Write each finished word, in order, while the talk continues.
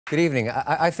Good evening.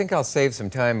 I think I'll save some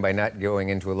time by not going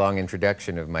into a long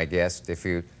introduction of my guest. If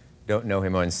you don't know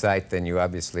him on sight, then you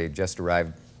obviously just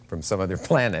arrived from some other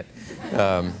planet.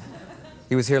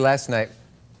 He was here last night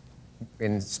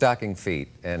in stocking feet,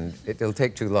 and it'll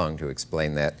take too long to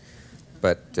explain that.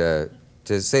 But to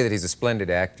say that he's a splendid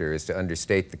actor is to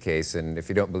understate the case, and if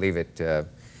you don't believe it,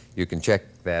 you can check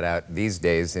that out these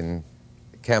days in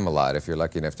Camelot, if you're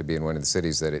lucky enough to be in one of the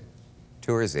cities that it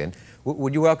tours in.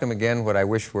 Would you welcome again what I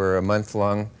wish were a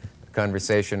month-long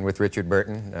conversation with Richard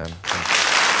Burton?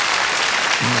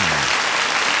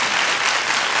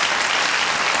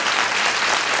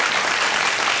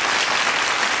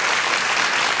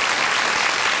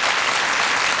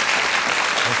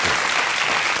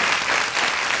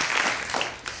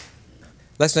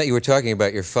 Last night you were talking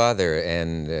about your father,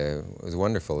 and it was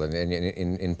wonderful. And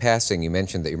in passing, you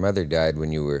mentioned that your mother died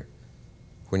when you were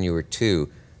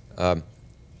 2.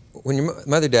 When your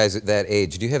mother dies at that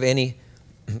age, do you have any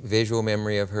visual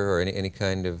memory of her, or any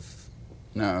kind of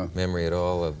memory at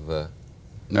all of?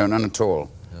 No, none at all.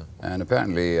 No. And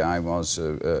apparently, I was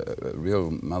a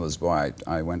real mother's boy.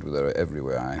 I went with her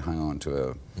everywhere. I hung on to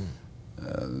her.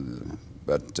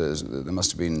 But there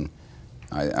must have been.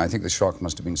 I think the shock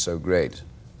must have been so great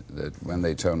that when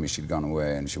they told me she'd gone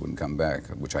away and she wouldn't come back,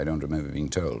 which I don't remember being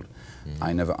told,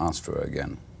 I never asked for her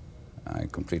again. I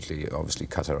completely, obviously,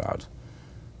 cut her out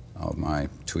of my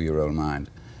 2-year-old mind,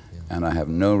 and I have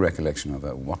no recollection of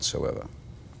her whatsoever.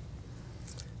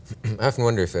 I often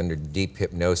wonder if under deep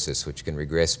hypnosis, which can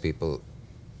regress people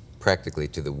practically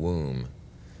to the womb,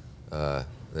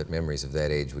 that memories of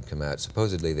that age would come out.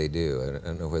 Supposedly they do. I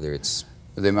don't know whether it's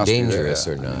dangerous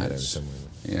or not.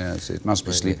 Yes, it must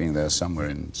be sleeping there somewhere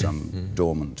in some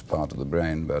dormant part of the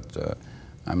brain, but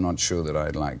I'm not sure that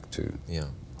I'd like to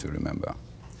remember.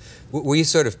 Were you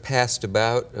sort of passed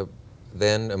about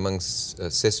then amongst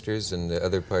sisters and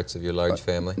other parts of your large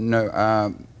family? No.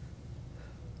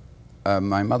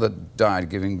 My mother died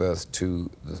giving birth to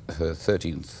her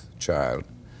 13th child,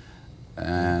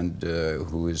 and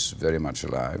who is very much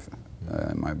alive,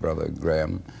 my brother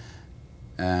Graham.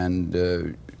 And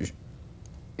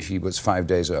he was 5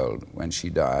 days old when she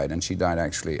died, and she died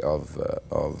actually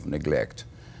of neglect.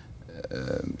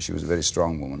 She was a very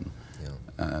strong woman.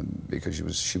 Because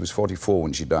she was 44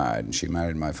 when she died, and she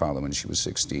married my father when she was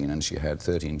 16, and she had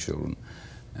 13 children,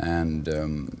 and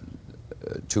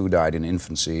 2 died in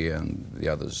infancy, and the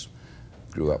others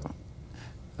grew up.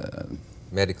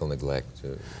 Medical neglect?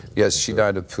 Yes, she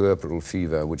died of puerperal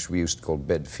fever, which we used to call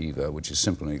bed fever, which is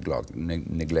simple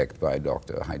neglect by a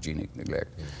doctor, hygienic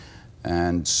neglect.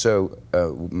 And so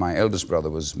my eldest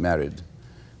brother was married,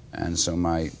 and so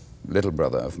my little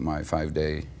brother, my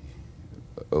 5-day-old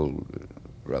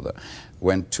brother,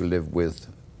 went to live with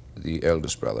the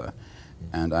eldest brother,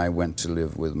 and I went to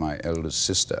live with my eldest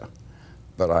sister.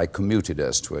 But I commuted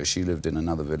as to her. She lived in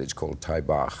another village called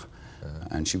Taibach,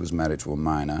 and she was married to a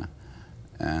miner,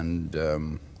 and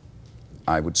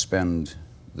I would spend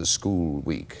the school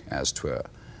week as to her,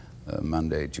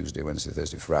 Monday, Tuesday, Wednesday,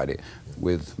 Thursday, Friday,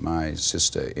 with my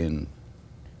sister in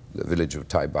the village of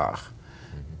Taibach,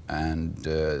 and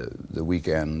the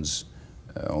weekends,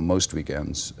 or most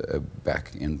weekends,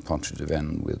 back in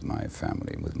Pontchartrain with my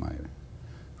family, with my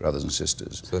brothers and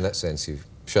sisters. So in that sense, you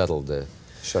shuttled...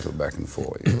 Shuttled back and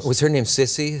forth, yes. Was her name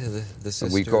Sissy, the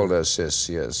sister? We called her Sis,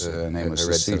 yes. Her name was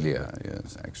Cecilia,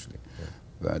 yes, actually. Yeah.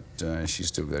 But she's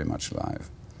still very much alive.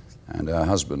 And her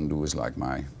husband, who was like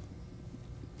my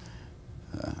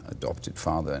adopted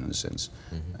father, in a sense,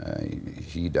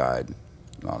 he died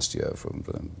last year from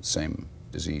the same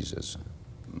disease as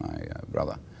my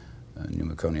brother.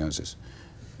 Pneumoconiosis,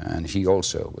 and he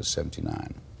also was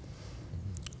 79.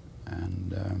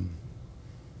 And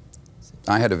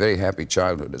I had a very happy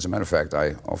childhood. As a matter of fact,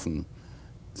 I often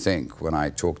think when I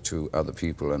talk to other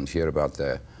people and hear about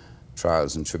their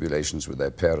trials and tribulations with their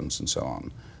parents and so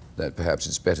on, that perhaps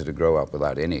it's better to grow up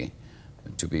without any,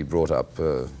 to be brought up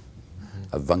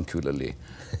avuncularly,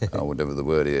 or whatever the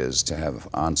word is, to have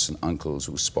aunts and uncles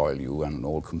who spoil you and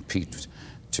all compete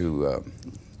to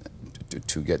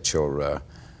get your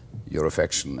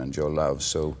affection and your love.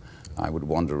 So I would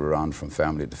wander around from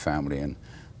family to family, and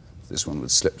this one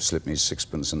would slip me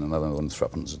 6pence and another one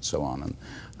 3pence and so on, and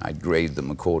I'd grade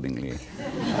them accordingly.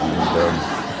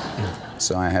 And,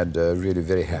 so I had a really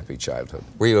very happy childhood.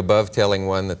 Were you above telling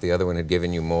one that the other one had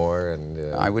given you more?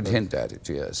 And I would hint at it,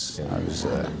 yes. Yeah. I was,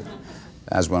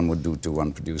 as one would do to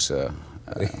one producer.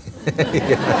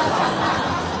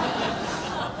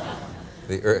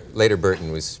 Later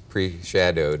Burton was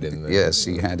pre-shadowed in the... Yes,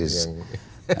 he had his...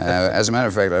 as a matter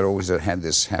of fact, I'd always had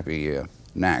this happy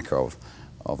knack of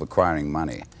acquiring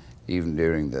money, even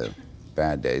during the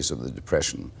bad days of the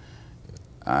Depression,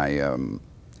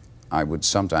 I would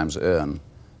sometimes earn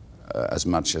as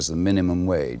much as the minimum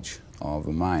wage of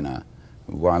a miner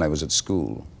while I was at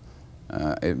school.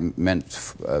 It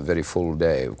meant a very full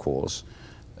day, of course.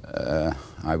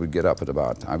 I would get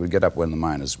up when the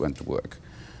miners went to work,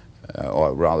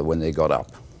 or rather when they got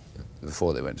up,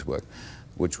 before they went to work,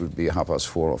 which would be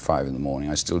 4:30 or 5 in the morning.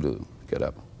 I still do get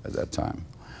up at that time.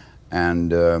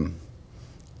 And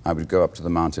I would go up to the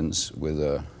mountains with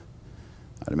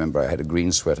I remember I had a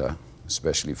green sweater,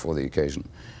 especially for the occasion.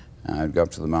 And I'd go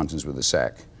up to the mountains with a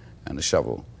sack and a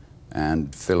shovel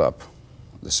and fill up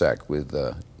the sack with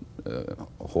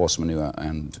horse manure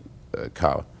and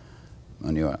cow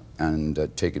manure and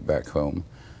take it back home.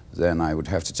 Then I would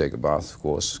have to take a bath, of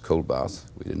course, cold bath.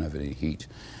 We didn't have any heat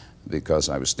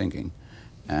because I was stinking.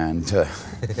 And,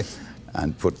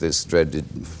 and put this dreaded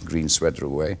green sweater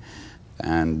away.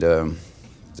 And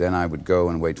then I would go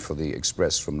and wait for the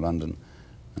express from London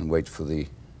and wait for the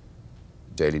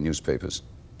daily newspapers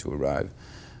to arrive.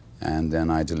 And then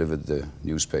I delivered the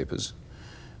newspapers.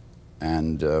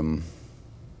 And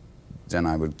then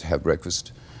I would have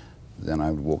breakfast. Then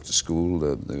I would walk to school,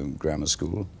 the grammar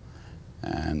school.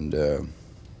 And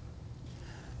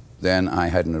then I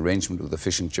had an arrangement with the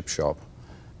fish and chip shop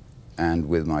and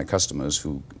with my customers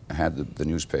who had the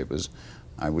newspapers.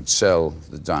 I would sell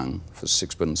the dung for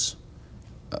 6p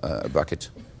a bucket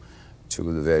to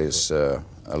the various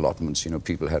allotments. You know,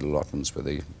 people had allotments where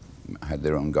they had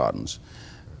their own gardens.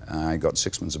 I got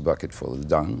 6p a bucket for the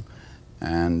dung,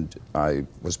 and I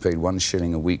was paid 1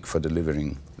 shilling a week for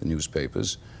delivering the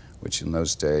newspapers, which in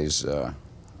those days, I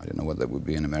don't know what that would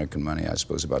be in American money, I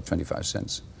suppose about 25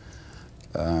 cents.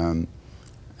 And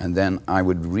then I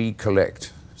would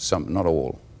recollect some, not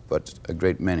all, but a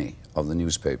great many of the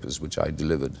newspapers which I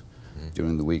delivered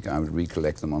during the week. I would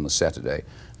recollect them on the Saturday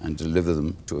and deliver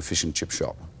them to a fish and chip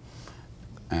shop.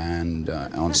 And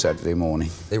on Saturday morning.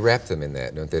 They wrap them in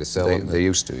that, don't they, to sell them? They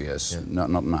used to, yes. Yeah.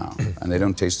 Not now. And they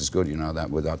don't taste as good, you know, that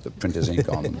without the printer's ink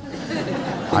on them.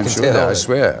 I'm sure, I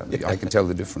swear, I can tell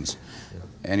the difference.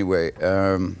 Yeah. Anyway,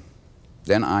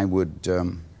 then I would,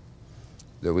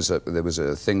 there was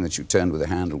a thing that you turned with a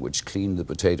handle which cleaned the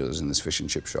potatoes in this fish and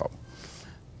chip shop.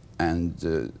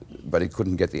 And, but it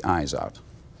couldn't get the eyes out.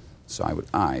 So I would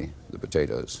eye the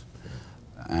potatoes.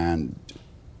 And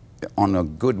on a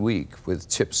good week, with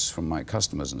tips from my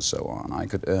customers and so on, I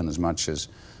could earn as much as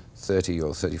 30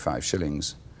 or 35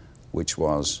 shillings, which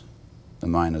was the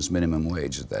miner's minimum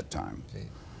wage at that time. Okay.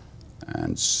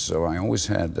 And so I always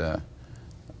had a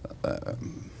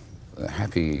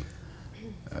happy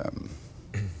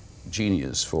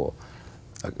genius for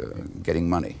getting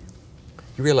money.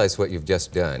 You realize what you've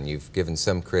just done. You've given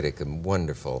some critic a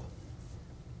wonderful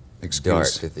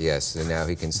excuse. Dart. Yes, and now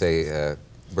he can say,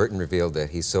 Burton revealed that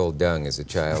he sold dung as a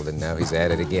child, and now he's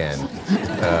at it again.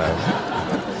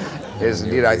 Yes,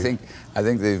 indeed. I think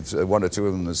they've one or two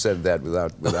of them have said that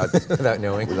without without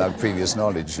knowing, without previous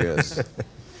knowledge. Yes.